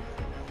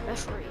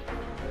referee.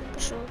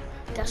 Special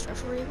guest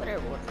referee,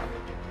 whatever you want to call it.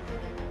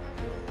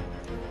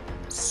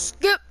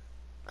 Skip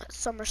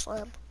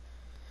SummerSlam.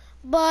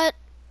 But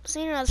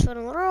Cena has foot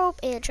on the rope,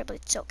 and Triple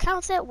H still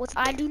counts it, which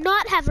I do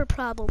not have a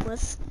problem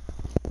with. See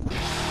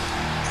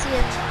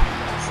it.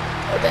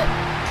 Okay.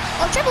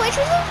 Oh, Triple H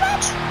was in the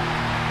match?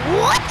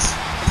 What?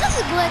 This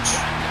is a glitch.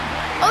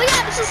 Oh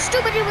yeah, this is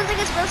stupid. He was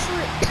against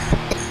referee.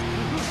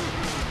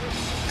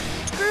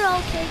 Screw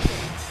all cake.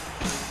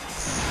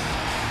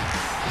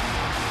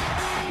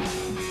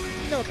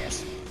 No one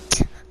cares.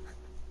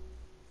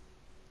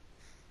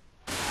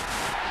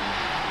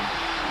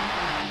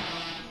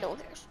 No one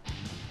cares.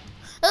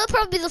 That'll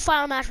probably be the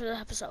final match of the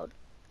episode.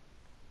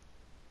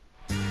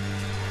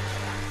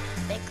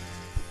 Think.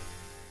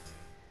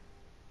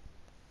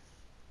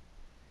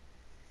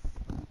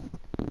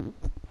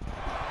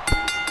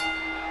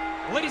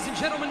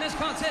 gentlemen, this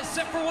contest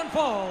set for one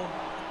fall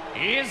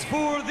is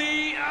for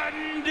the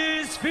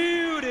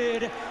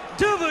undisputed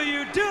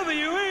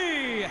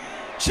WWE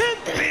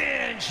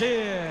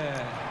Championship.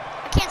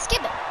 I can't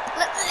skip it.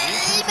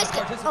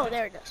 Oh,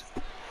 there it goes.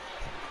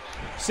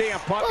 CM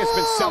Punk has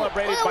been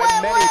celebrated by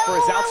many for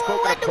his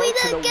outspoken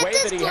approach and the way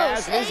that he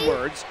has, in his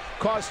words,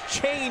 caused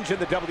change in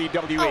the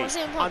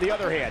WWE. On the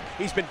other hand,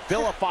 he's been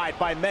vilified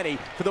by many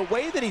for the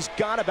way that he's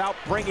gone about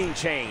bringing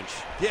change.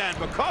 Yeah, and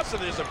because of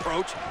this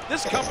approach,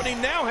 this company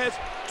now has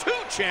 2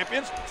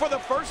 champions for the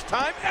first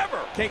time ever.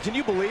 King, can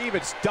you believe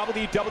it's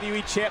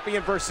WWE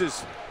Champion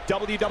versus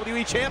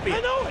WWE Champion?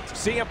 I know it.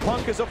 CM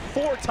Punk is a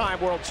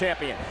 4-time world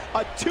champion,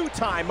 a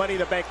 2-time Money in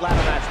the Bank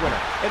ladder match winner,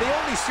 and the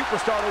only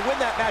superstar to win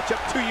that matchup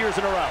 2 years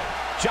in a row.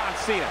 John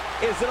Cena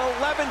is an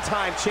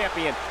 11-time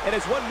champion and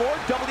has won more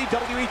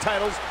WWE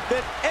titles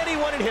than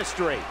anyone in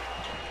history.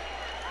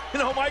 You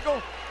know,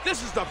 Michael,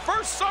 this is the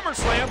first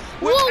SummerSlam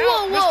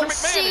without Mr.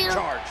 McMahon in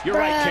charge. You're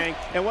right, King.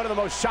 And one of the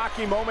most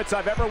shocking moments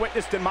I've ever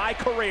witnessed in my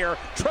career,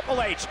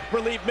 Triple H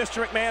relieved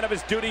Mr. McMahon of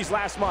his duties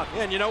last month.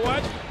 And you know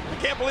what? I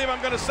can't believe I'm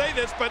going to say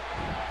this, but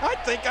I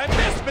think I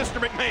miss Mr.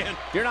 McMahon.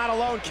 You're not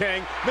alone,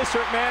 King. Mr.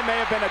 McMahon may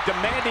have been a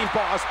demanding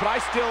boss, but I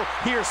still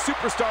hear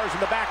superstars in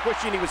the back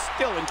wishing he was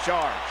still in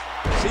charge.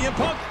 CM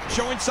Punk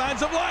showing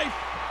signs of life.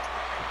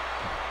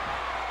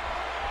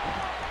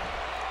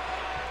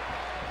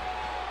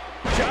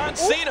 John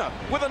Cena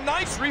with a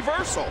nice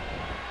reversal.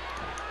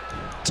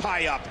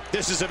 Tie up.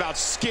 This is about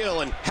skill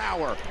and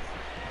power.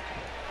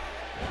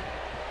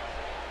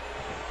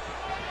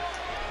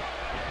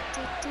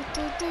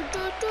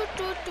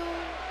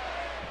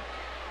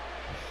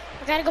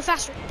 I gotta go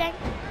faster. Dang.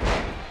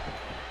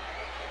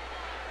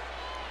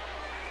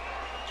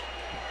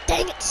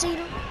 Dang it,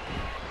 Cena.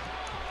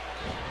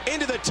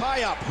 Into the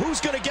tie-up.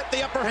 Who's going to get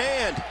the upper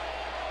hand?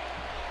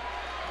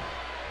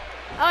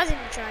 I wasn't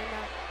even trying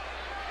that.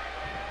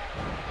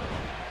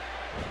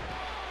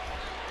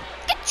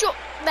 Get your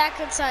back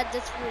inside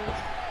this room.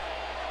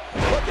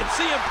 Look at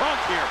CM Punk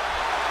here.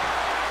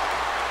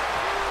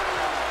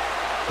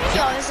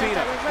 John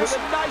Cena with a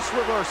nice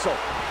reversal.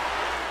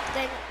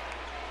 Dang it.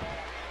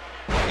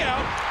 Look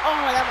out.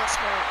 Oh, that must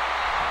hurt.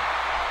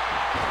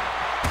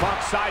 Punk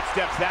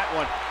sidesteps that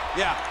one.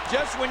 Yeah,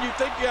 just when you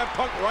think you have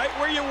Punk right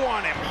where you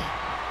want him.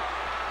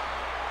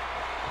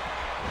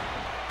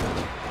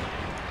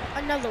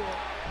 Another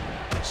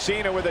one.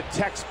 Cena with a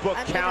textbook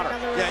counter.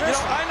 Yeah, you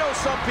know, I know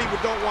some people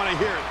don't want to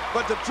hear it,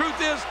 but the truth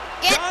is,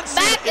 Get John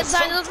back Cena is so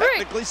inside the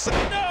ring. technically...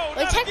 No,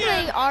 We not technically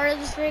again. are in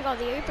this ring on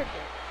the apron.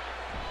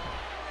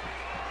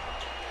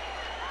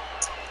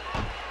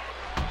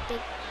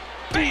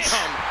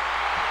 Bam!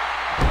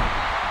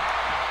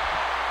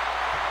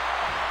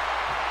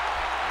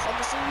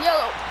 Almost in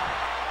yellow.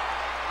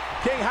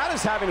 King, how does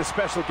having a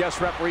special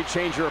guest referee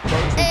change your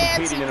approach to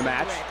competing in a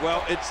match?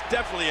 Well, it's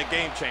definitely a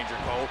game changer,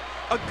 Cole.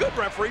 A good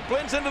referee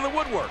blends into the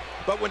woodwork,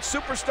 but when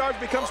superstars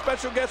become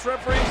special guest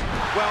referees,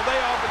 well, they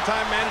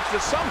oftentimes manage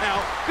to somehow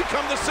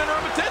become the center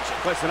of attention.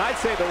 Listen, I'd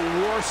say the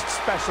worst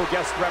special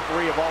guest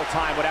referee of all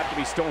time would have to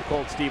be Stone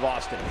Cold Steve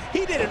Austin.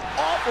 He did an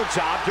awful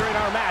job during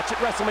our match at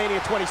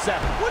WrestleMania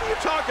 27. What are you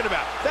talking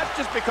about? That's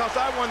just because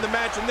I won the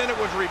match and then it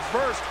was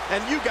reversed,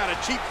 and you got a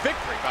cheap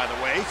victory, by the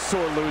way.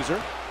 Sore loser.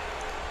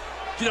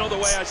 You know, the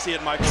way I see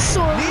it, Michael,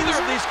 neither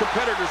of these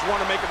competitors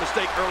want to make a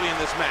mistake early in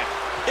this match.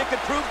 It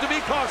could prove to be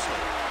costly.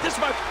 This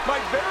might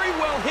very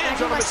well hinge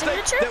on a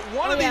mistake that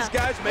one of these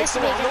guys makes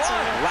along the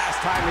line.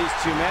 Last time these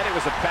two met, it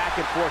was a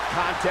back-and-forth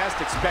contest.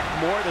 Expect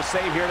more of the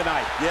same here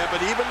tonight. Yeah, but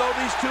even though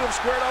these two have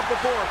squared off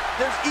before,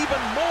 there's even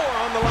more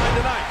on the line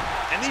tonight.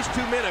 And these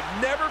two men have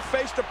never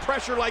faced a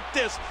pressure like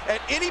this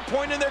at any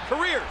point in their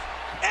careers.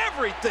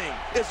 Everything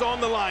is on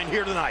the line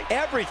here tonight.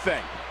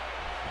 Everything.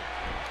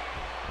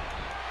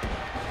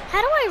 How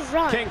do I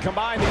run? King,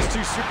 combine these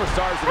two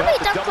superstars that held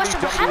the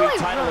WWE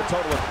title a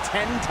total of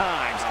 10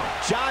 times.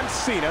 John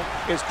Cena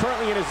is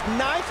currently in his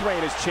 9th reign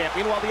as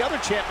champion, while the other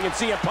champion,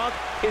 CM Punk,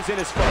 is in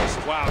his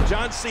 1st. Wow,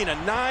 John Cena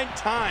 9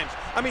 times.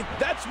 I mean,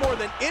 that's more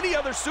than any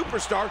other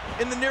superstar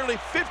in the nearly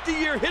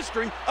 50-year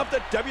history of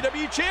the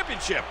WWE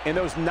Championship. In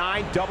those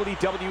 9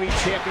 WWE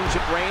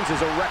Championship reigns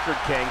is a record,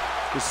 King.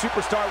 The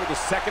superstar with the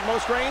 2nd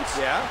most reigns?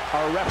 Yeah.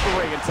 Our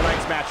referee in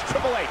tonight's match,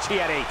 Triple H, he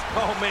had 8.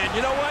 Oh, man,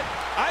 you know what?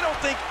 I don't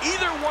think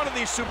either one of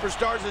these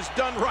superstars is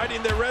done writing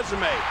their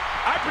resume.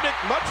 I predict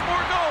much more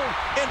gold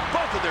in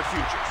both of their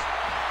futures.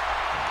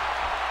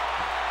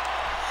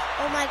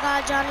 Oh, my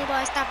God, Johnny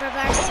Boy, stop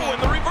reversing. Oh,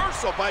 and the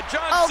reversal by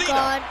John Cena. Oh,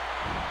 God.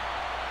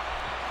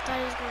 I thought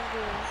he was going to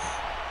do this.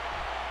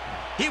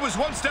 He was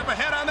one step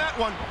ahead on that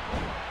one.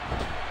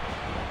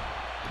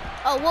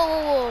 Oh,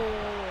 whoa.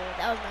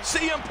 That was my...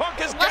 CM Punk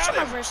has Watch got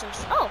him.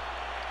 reversals. Oh.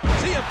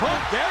 CM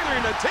Punk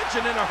gathering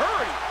attention in a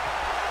hurry.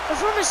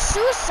 Perform a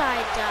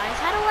suicide dive.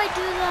 How do I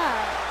do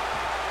that?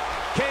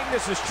 King,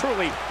 this is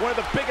truly one of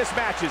the biggest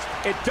matches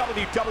in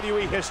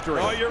WWE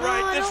history. Oh, you're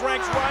right. This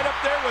ranks right up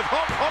there with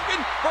Hulk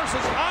Hogan versus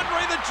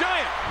Andre the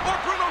Giant, or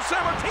Bruno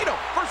Sammartino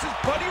versus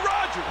Buddy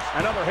Rogers.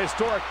 Another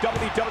historic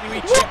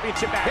WWE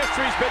Championship match.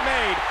 History's been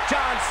made.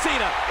 John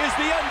Cena is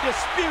the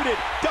undisputed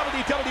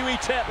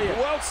WWE Champion.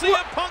 Well,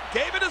 CM Punk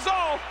gave it his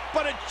all,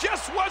 but it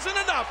just wasn't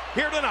enough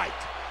here tonight.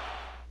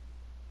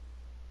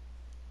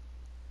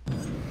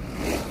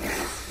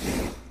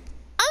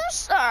 I'm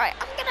sorry.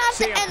 I'm going to have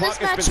to end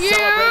this match here. CM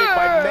Punk has been celebrated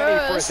by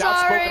many for his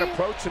outspoken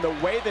approach, and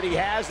the way that he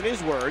has, in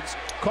his words,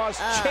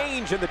 caused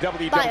change in the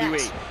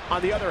WWE.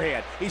 On the other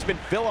hand, he's been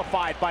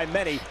vilified by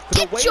many for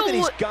the way that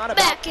he's gone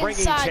about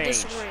bringing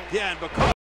change. Yeah, and because